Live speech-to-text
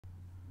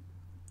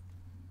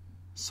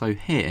So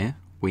here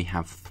we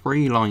have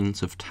 3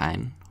 lines of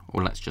 10,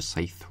 or let's just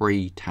say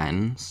 3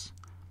 tens,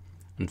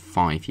 and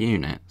 5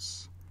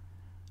 units.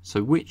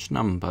 So which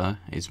number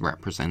is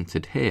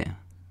represented here?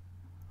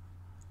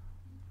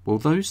 Well,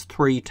 those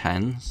 3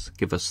 tens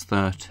give us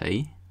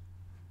 30,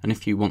 and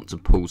if you want to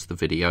pause the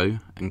video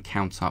and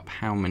count up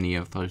how many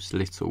of those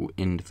little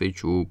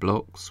individual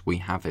blocks we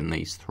have in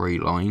these 3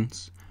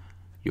 lines,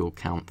 you'll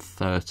count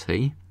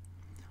 30,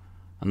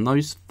 and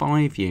those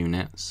 5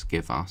 units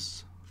give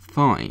us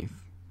 5.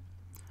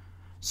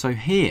 So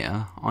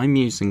here I'm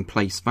using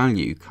place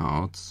value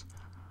cards,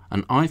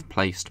 and I've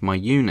placed my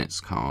units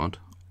card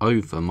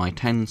over my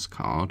tens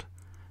card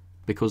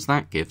because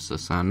that gives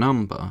us our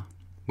number,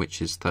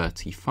 which is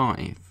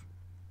 35.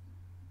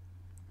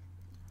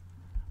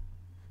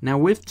 Now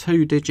with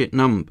 2-digit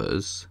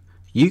numbers,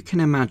 you can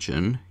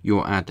imagine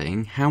you're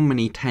adding how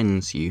many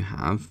tens you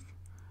have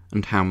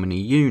and how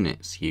many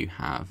units you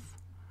have.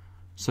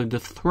 So the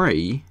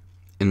 3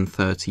 in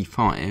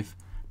 35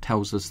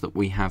 tells us that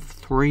we have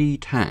 3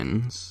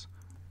 tens,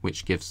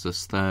 which gives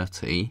us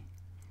 30,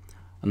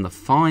 and the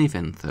 5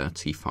 in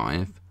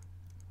 35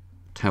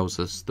 tells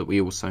us that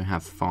we also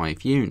have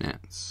 5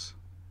 units.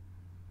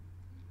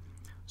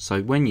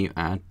 So when you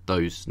add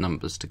those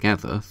numbers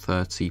together,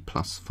 30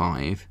 plus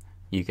 5,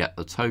 you get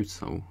the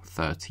total,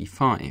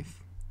 35.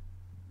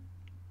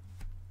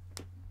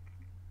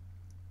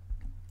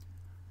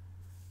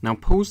 Now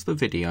pause the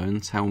video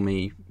and tell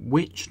me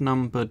which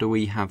number do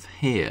we have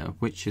here,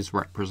 which is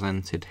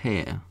represented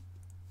here.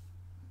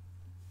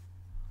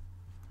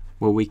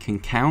 Well, we can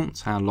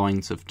count our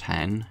lines of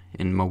 10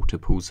 in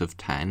multiples of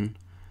 10,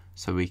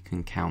 so we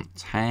can count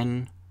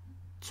 10,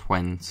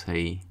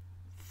 20,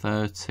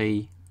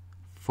 30,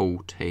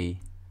 40,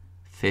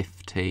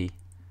 50,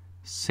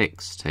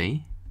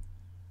 60,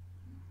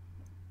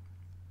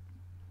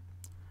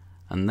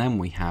 and then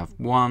we have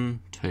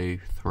 1, 2,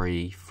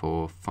 3,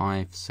 4,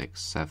 5,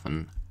 6,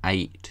 7,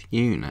 8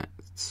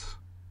 units.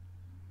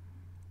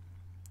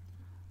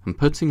 And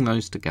putting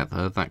those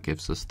together, that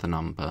gives us the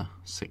number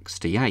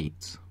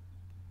 68.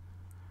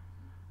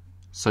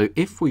 So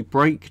if we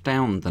break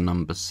down the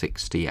number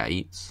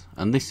 68,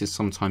 and this is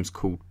sometimes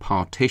called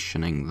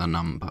partitioning the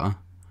number,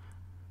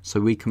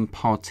 so we can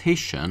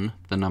partition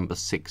the number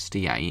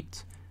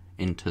 68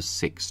 into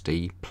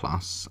 60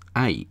 plus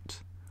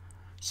 8.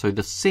 So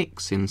the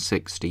 6 in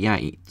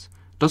 68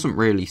 doesn't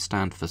really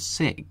stand for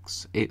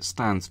 6, it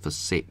stands for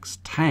 6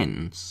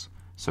 tens,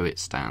 so it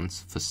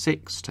stands for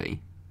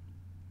 60.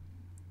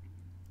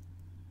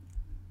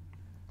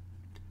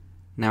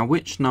 Now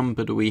which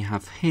number do we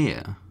have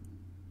here?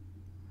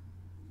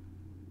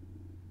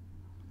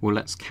 Well,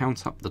 let's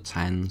count up the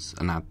tens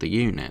and add the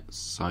units.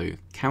 So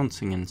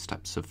counting in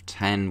steps of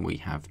 10, we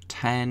have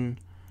 10,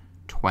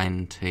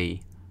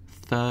 20,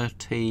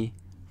 30,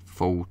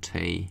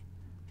 40,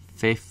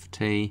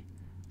 50,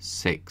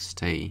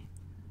 60,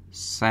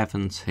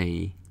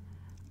 70,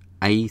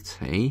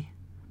 80,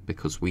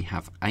 because we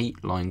have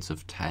 8 lines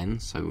of 10,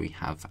 so we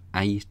have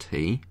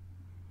 80,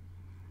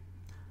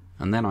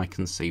 and then I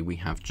can see we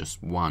have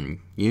just 1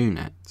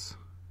 unit,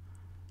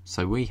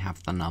 so we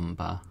have the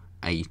number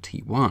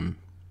 81,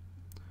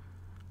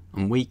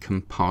 and we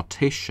can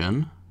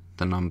partition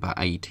the number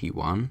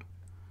 81,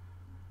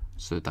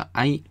 so the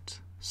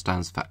 8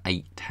 stands for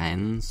 8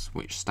 tens,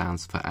 which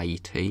stands for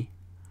 80,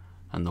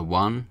 and the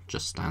 1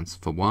 just stands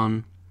for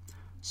 1,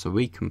 so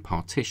we can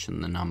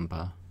partition the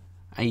number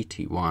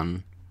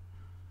 81,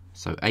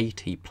 so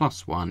 80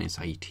 plus 1 is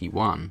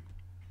 81.